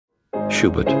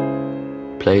Schubert,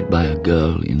 played by a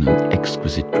girl in an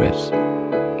exquisite dress,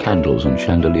 candles and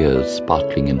chandeliers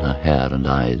sparkling in her hair and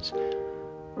eyes.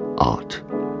 Art.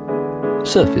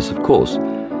 Surface, of course,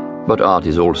 but art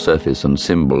is all surface and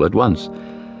symbol at once.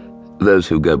 Those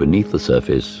who go beneath the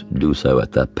surface do so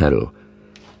at their peril.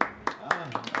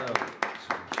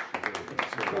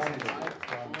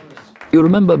 You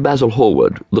remember Basil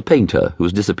Hallward, the painter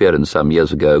whose disappearance some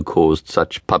years ago caused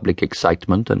such public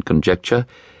excitement and conjecture?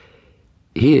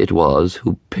 He it was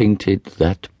who painted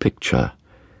that picture.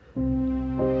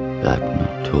 That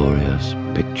notorious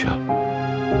picture.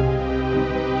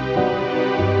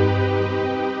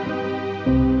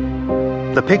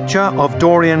 The Picture of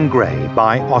Dorian Gray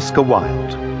by Oscar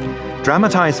Wilde.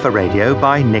 Dramatised for radio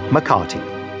by Nick McCarty.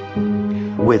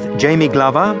 With Jamie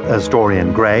Glover as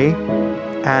Dorian Gray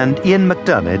and Ian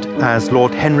McDermott as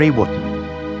Lord Henry Wotton.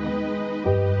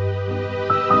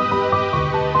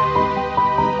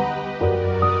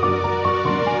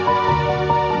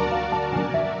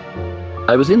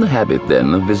 I was in the habit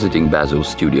then of visiting Basil's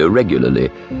studio regularly.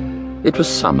 It was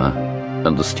summer,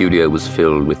 and the studio was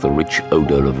filled with the rich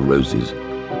odour of roses.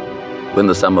 When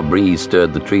the summer breeze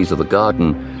stirred the trees of the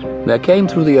garden, there came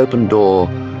through the open door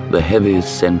the heavy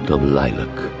scent of lilac,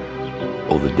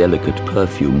 or the delicate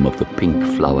perfume of the pink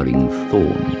flowering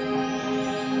thorn.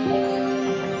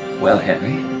 Well,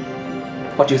 Henry,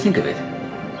 what do you think of it?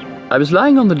 I was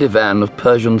lying on the divan of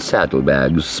Persian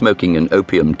saddlebags, smoking an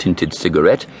opium-tinted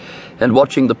cigarette, and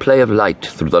watching the play of light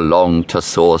through the long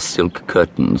tussore silk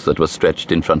curtains that were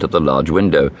stretched in front of the large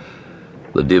window.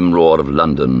 The dim roar of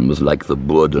London was like the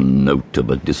bourdon note of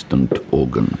a distant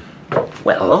organ.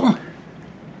 Well?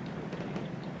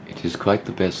 It is quite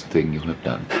the best thing you have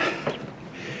done.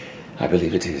 I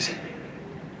believe it is.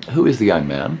 Who is the young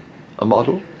man? A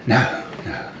model? No.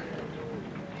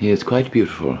 He is quite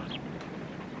beautiful.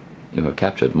 You have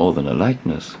captured more than a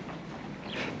likeness.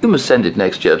 You must send it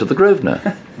next year to the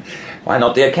Grosvenor. Why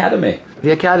not the Academy?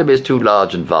 The Academy is too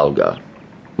large and vulgar.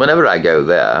 Whenever I go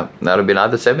there have been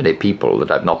either so many people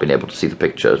that I've not been able to see the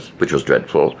pictures, which was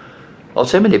dreadful, or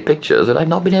so many pictures that I've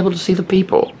not been able to see the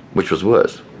people, which was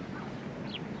worse.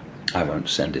 I won't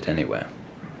send it anywhere.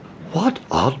 What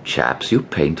odd chaps you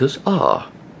painters are.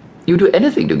 You do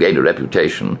anything to gain a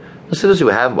reputation. As soon as you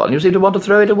have one, you seem to want to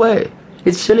throw it away.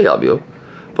 It's silly of you,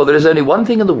 for there is only one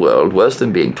thing in the world worse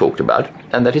than being talked about,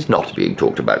 and that is not being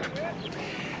talked about.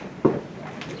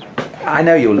 I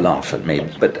know you'll laugh at me,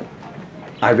 but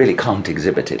I really can't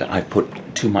exhibit it. I've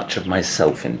put too much of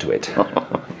myself into it.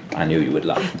 I knew you would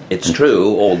laugh. It's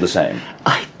true, all the same.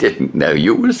 I didn't know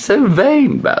you were so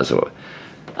vain, Basil.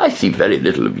 I see very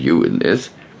little of you in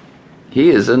this. He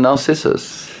is a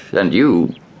Narcissus, and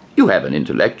you have an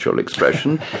intellectual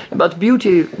expression, but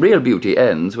beauty, real beauty,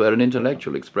 ends where an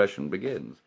intellectual expression begins.